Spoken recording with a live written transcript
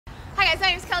Hi guys, my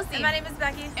name is Kelsey. And my name is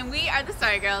Becky. And we are the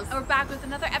Sorry Girls. And we're back with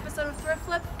another episode of Thrift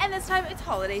Flip, and this time it's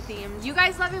holiday themed. You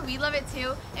guys love it, we love it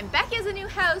too. And Becky has a new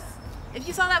house. If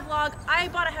you saw that vlog, I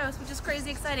bought a house, which is crazy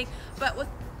exciting. But with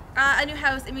a new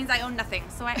house, it means I own nothing.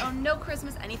 So I own no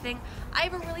Christmas anything. I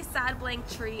have a really sad blank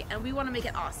tree, and we want to make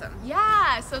it awesome.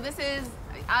 Yeah, so this is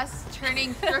us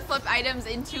turning Thrift Flip items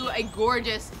into a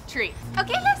gorgeous tree.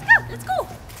 Okay, let's go. Let's go.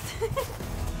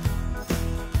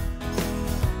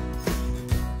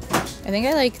 I think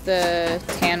I like the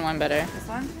tan one better. This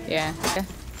one? Yeah.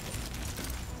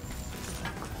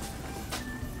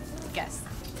 Guess.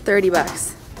 30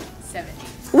 bucks. 70.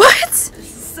 What? This is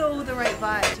so the right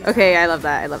vibe. Okay, I love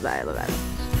that. I love that. I love that.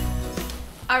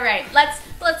 All right, let's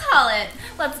haul it.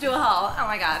 Let's do a haul. Oh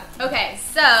my god. Okay,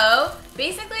 so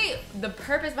basically the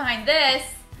purpose behind this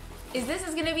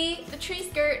is gonna be the tree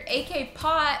skirt, aka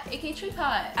pot, aka tree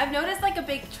pot. I've noticed like a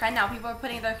big trend now. People are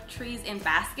putting their trees in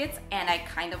baskets, and I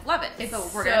kind of love it. It's so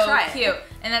we're gonna try it. Cute.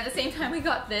 And at the same time, we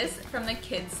got this from the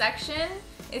kids section.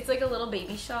 It's like a little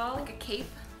baby shawl, Like a cape.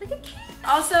 like a cape.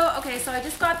 Also, okay, so I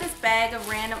just got this bag of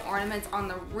random ornaments on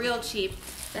the real cheap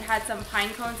that had some pine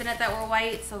cones in it that were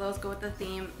white, so those go with the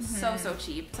theme. So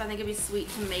cheap. So I think it'd be sweet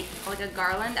to make like a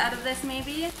garland out of this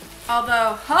maybe.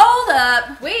 Although, hold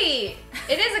up! Wait,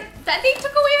 that they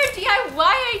took away our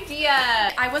DIY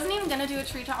idea. I wasn't even gonna do a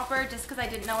tree topper just because I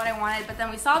didn't know what I wanted, but then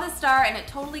we saw this star and it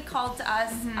totally called to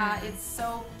us. It's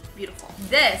so beautiful.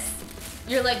 This,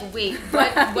 you're like, wait,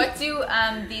 what do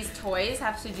these toys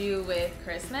have to do with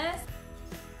Christmas?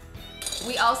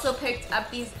 We also picked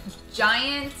up these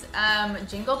giant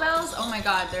jingle bells. Oh my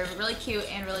god, they're really cute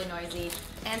and really noisy.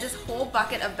 And this whole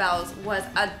bucket of bells was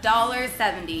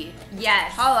 $1.70.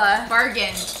 Yes. Holla.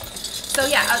 Bargain. So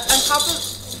yeah,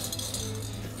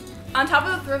 on top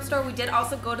of the thrift store, we did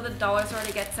also go to the dollar store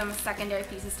to get some secondary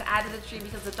pieces to add to the tree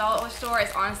because the dollar store is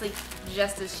honestly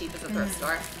just as cheap as the thrift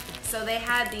store. So they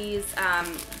had these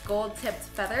gold-tipped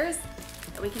feathers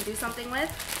that we can do something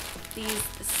with. These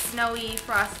snowy,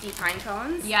 frosty pine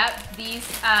cones. Yep, these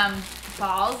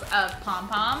balls of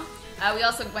pom-pom. We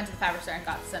also went to the fabric store and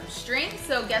got some string.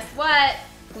 So guess what?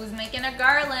 Who's making a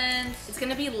garland? It's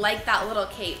gonna be like that little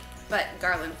cape, but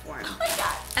garland form. Oh my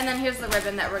god. And then here's the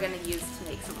ribbon that we're gonna use to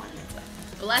make some ornaments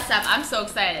with. Bless up, I'm so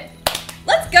excited.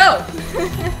 Let's go!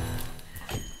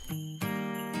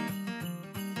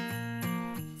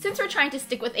 Since we're trying to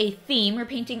stick with a theme, we're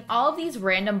painting all of these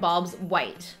random bulbs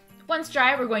white. Once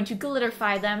dry, we're going to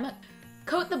glitterify them,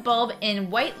 coat the bulb in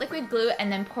white liquid glue,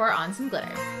 and then pour on some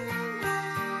glitter.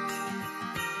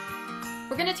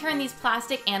 We're gonna turn these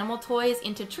plastic animal toys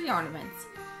into tree ornaments.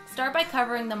 Start by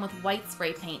covering them with white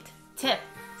spray paint. Tip: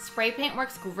 spray paint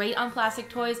works great on plastic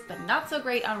toys, but not so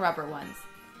great on rubber ones.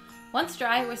 Once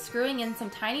dry, we're screwing in some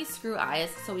tiny screw eyes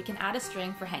so we can add a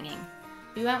string for hanging.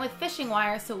 We went with fishing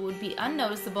wire so it would be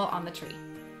unnoticeable on the tree.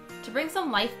 To bring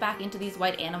some life back into these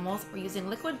white animals, we're using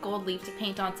liquid gold leaf to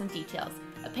paint on some details.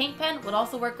 A paint pen would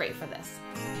also work great for this.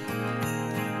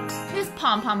 This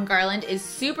pom-pom garland is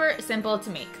super simple to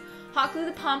make. Hot glue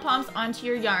the pom-poms onto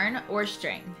your yarn or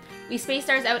string. We spaced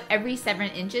ours out every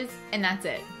 7 inches, and that's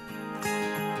it.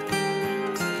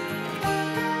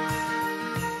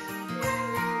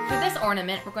 For this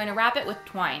ornament, we're going to wrap it with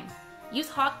twine. Use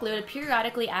hot glue to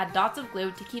periodically add dots of glue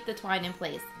to keep the twine in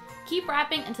place. Keep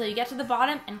wrapping until you get to the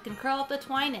bottom and can curl up the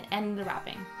twine and end the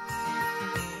wrapping.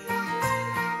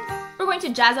 We're going to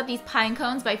jazz up these pine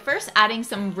cones by first adding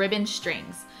some ribbon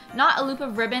strings. Knot a loop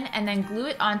of ribbon and then glue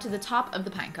it onto the top of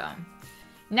the pine cone.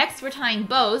 Next, we're tying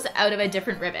bows out of a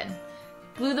different ribbon.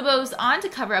 Glue the bows on to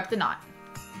cover up the knot.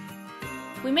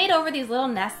 We made over these little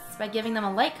nests by giving them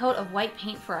a light coat of white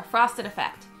paint for a frosted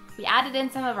effect. We added in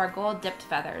some of our gold dipped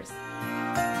feathers.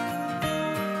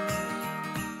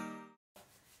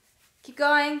 Keep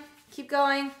going, keep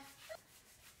going.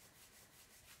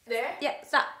 There? Yeah,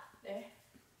 stop. There.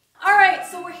 Alright,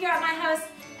 so we're here at my house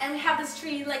and we have this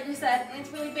tree, like we said, and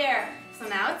it's really bare. So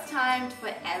now it's time to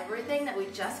put everything that we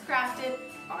just crafted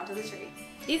onto the tree.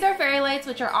 These are fairy lights,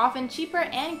 which are often cheaper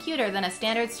and cuter than a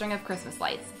standard string of Christmas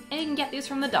lights. And you can get these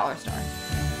from the dollar store.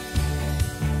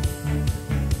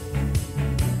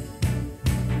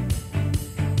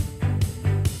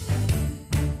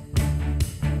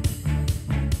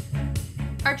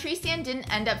 Our tree stand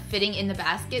didn't end up fitting in the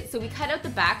basket, so we cut out the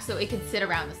back so it could sit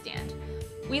around the stand.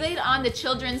 We laid on the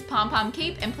children's pom-pom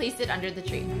cape and placed it under the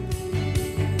tree.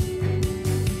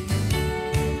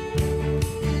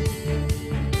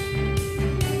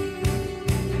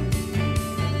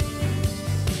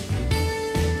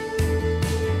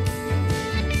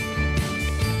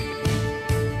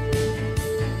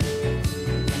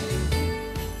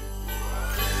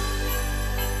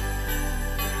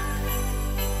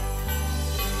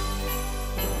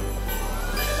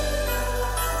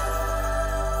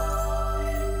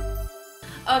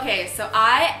 Okay, so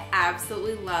I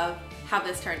absolutely love how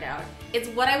this turned out. It's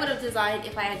what I would have designed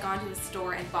if I had gone to a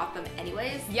store and bought them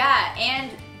anyways. Yeah, and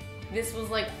this was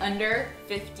like under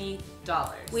 $50.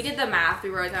 We did the math.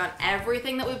 We wrote down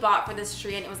everything that we bought for this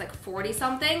tree and it was like 40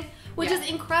 something, which is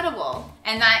incredible.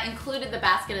 And that included the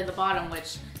basket at the bottom,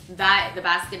 which the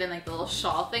basket and like the little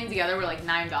shawl thing together were like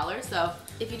 $9. So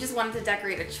if you just wanted to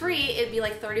decorate a tree, it'd be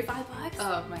like 35 bucks.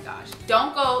 Oh my gosh.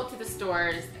 Don't go to the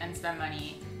stores and spend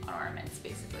money on ornaments,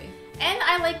 basically. And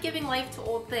I like giving life to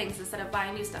old things instead of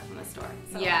buying new stuff from the store.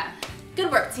 So, yeah.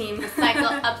 Good work, team.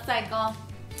 Recycle, upcycle.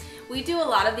 We do a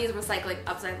lot of these upcycling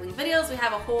videos. We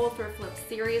have a whole Thrift Flip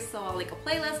series, so I'll link a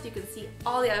playlist. You can see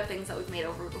all the other things that we've made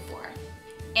over before.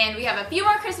 And we have a few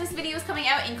more Christmas videos coming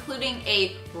out, including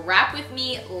a Wrap With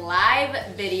Me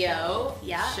live video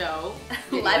show.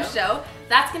 Live show.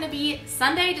 That's going to be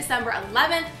Sunday, December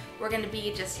 11th. We're going to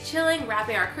be just chilling,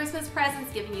 wrapping our Christmas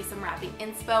presents, giving you some wrapping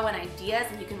inspo and ideas,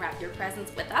 and you can wrap your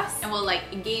presents with us. And we'll like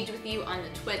engage with you on the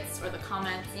twits or the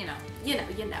comments, you know. You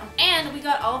know. And we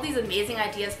got all these amazing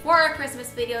ideas for our Christmas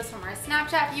videos from our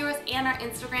Snapchat viewers and our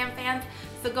Instagram fans.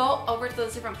 So go over to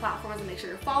those different platforms and make sure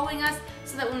you're following us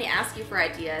so that when we ask you for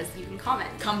ideas, you can comment.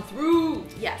 Come through!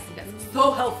 Yes, because it's so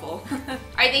helpful. Alright,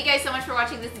 thank you guys so much for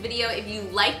watching this video. If you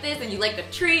like this and you like the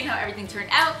tree and how everything turned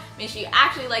out, make sure you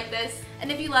actually like this.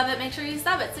 And if you love it, make sure you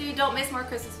sub it so you don't miss more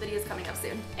Christmas videos coming up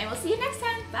soon. And we'll see you next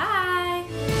time. Bye!